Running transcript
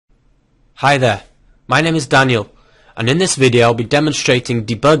Hi there, my name is Daniel, and in this video I'll be demonstrating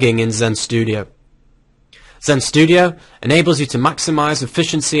debugging in Zend Studio. Zend Studio enables you to maximize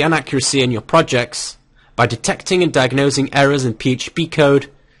efficiency and accuracy in your projects by detecting and diagnosing errors in PHP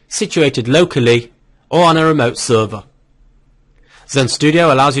code situated locally or on a remote server. Zend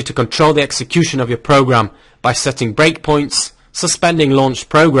Studio allows you to control the execution of your program by setting breakpoints, suspending launched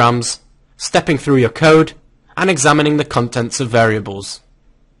programs, stepping through your code, and examining the contents of variables.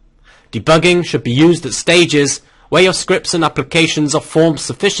 Debugging should be used at stages where your scripts and applications are formed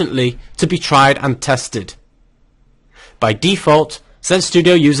sufficiently to be tried and tested. By default, Zend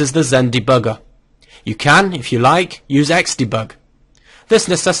Studio uses the Zend debugger. You can, if you like, use Xdebug. This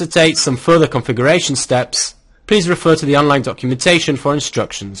necessitates some further configuration steps. Please refer to the online documentation for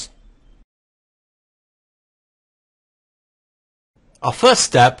instructions. Our first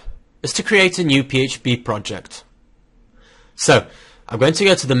step is to create a new PHP project. So, I'm going to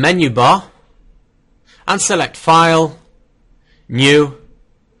go to the menu bar and select File, New,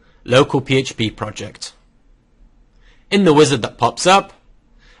 Local PHP Project. In the wizard that pops up,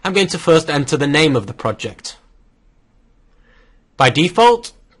 I'm going to first enter the name of the project. By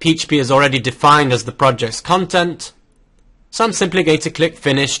default, PHP is already defined as the project's content, so I'm simply going to click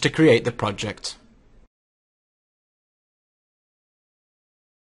Finish to create the project.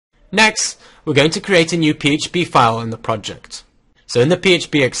 Next, we're going to create a new PHP file in the project. So in the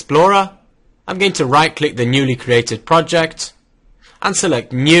PHP Explorer, I'm going to right-click the newly created project and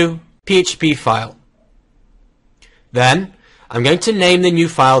select New PHP File. Then, I'm going to name the new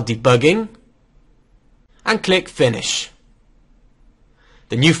file Debugging and click Finish.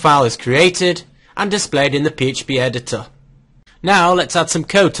 The new file is created and displayed in the PHP editor. Now let's add some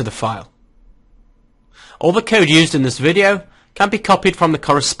code to the file. All the code used in this video can be copied from the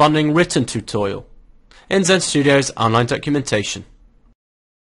corresponding written tutorial in Zend Studio's online documentation.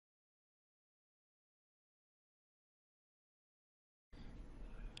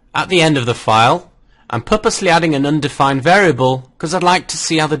 At the end of the file, I'm purposely adding an undefined variable because I'd like to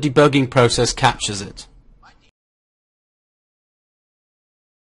see how the debugging process captures it.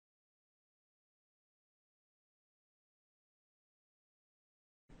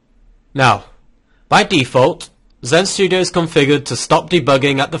 Now, by default, Zend Studio is configured to stop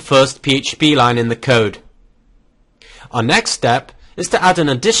debugging at the first PHP line in the code. Our next step is to add an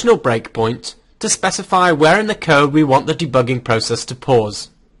additional breakpoint to specify where in the code we want the debugging process to pause.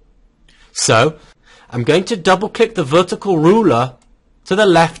 So, I'm going to double-click the vertical ruler to the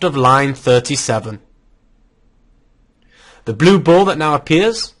left of line 37. The blue ball that now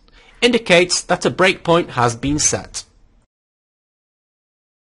appears indicates that a breakpoint has been set.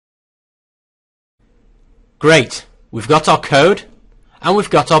 Great, we've got our code and we've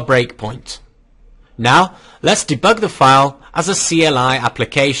got our breakpoint. Now, let's debug the file as a CLI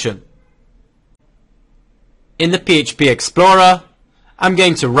application. In the PHP Explorer, I'm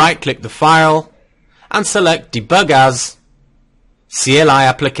going to right-click the file and select Debug as CLI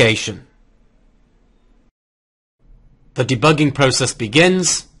Application. The debugging process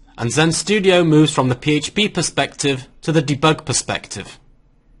begins and Zend Studio moves from the PHP perspective to the debug perspective.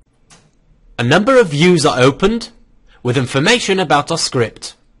 A number of views are opened with information about our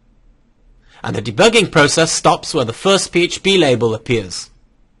script, and the debugging process stops where the first PHP label appears.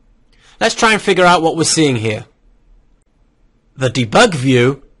 Let's try and figure out what we're seeing here. The debug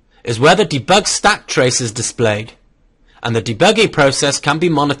view is where the debug stack trace is displayed, and the debugging process can be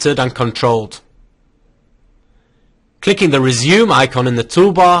monitored and controlled. Clicking the resume icon in the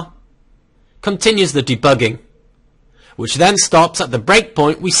toolbar continues the debugging, which then stops at the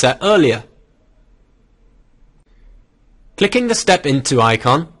breakpoint we set earlier. Clicking the Step Into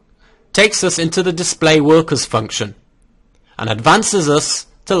icon takes us into the Display Workers function and advances us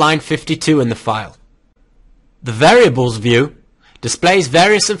to line 52 in the file. The Variables view displays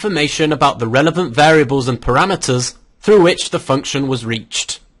various information about the relevant variables and parameters through which the function was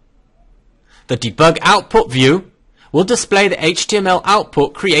reached. The Debug Output view will display the HTML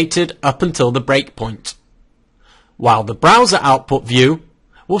output created up until the breakpoint, while the Browser Output view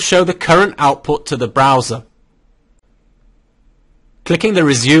will show the current output to the browser. Clicking the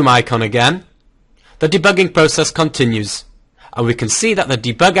resume icon again, the debugging process continues, and we can see that the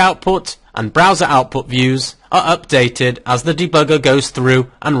debug output and browser output views are updated as the debugger goes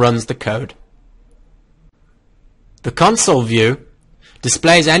through and runs the code. The console view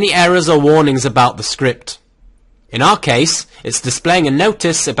displays any errors or warnings about the script. In our case, it's displaying a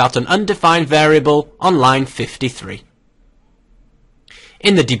notice about an undefined variable on line 53.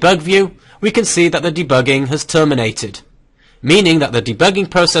 In the debug view, we can see that the debugging has terminated, meaning that the debugging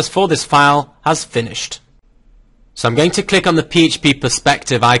process for this file has finished. So I'm going to click on the PHP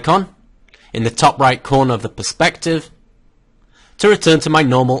perspective icon in the top right corner of the perspective to return to my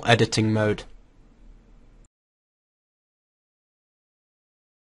normal editing mode.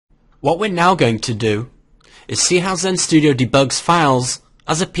 What we're now going to do is see how Zend Studio debugs files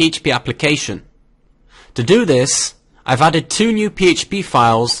as a PHP application. To do this, I've added two new PHP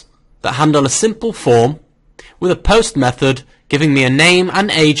files that handle a simple form with a post method giving me a name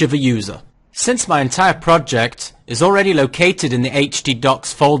and age of a user. Since my entire project is already located in the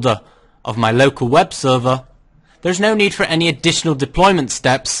htdocs folder of my local web server, there's no need for any additional deployment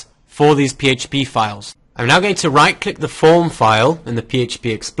steps for these PHP files. I'm now going to right-click the form file in the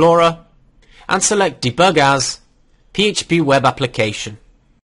PHP Explorer and select Debug as PHP Web Application.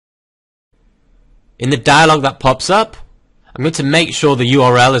 In the dialog that pops up, I'm going to make sure the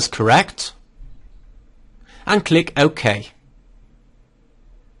URL is correct and click OK.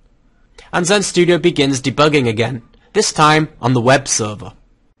 And Zend Studio begins debugging again, this time on the web server.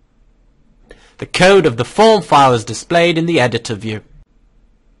 The code of the form file is displayed in the editor view.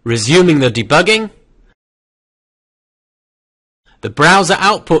 Resuming the debugging, the browser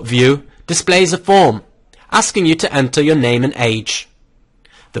output view displays a form asking you to enter your name and age.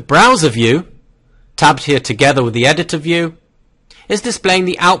 The browser view, tabbed here together with the editor view, is displaying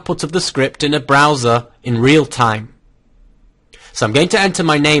the output of the script in a browser in real time. So I'm going to enter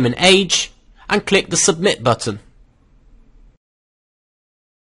my name and age and click the Submit button.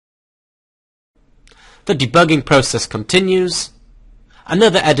 The debugging process continues.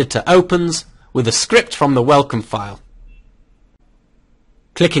 Another editor opens with a script from the welcome file.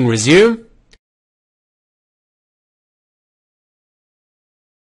 Clicking Resume,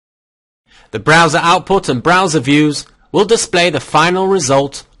 the browser output and browser views will display the final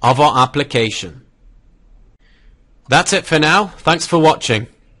result of our application. That's it for now. Thanks for watching.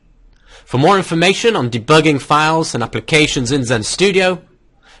 For more information on debugging files and applications in Zend Studio,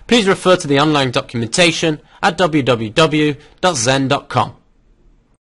 please refer to the online documentation at www.zend.com.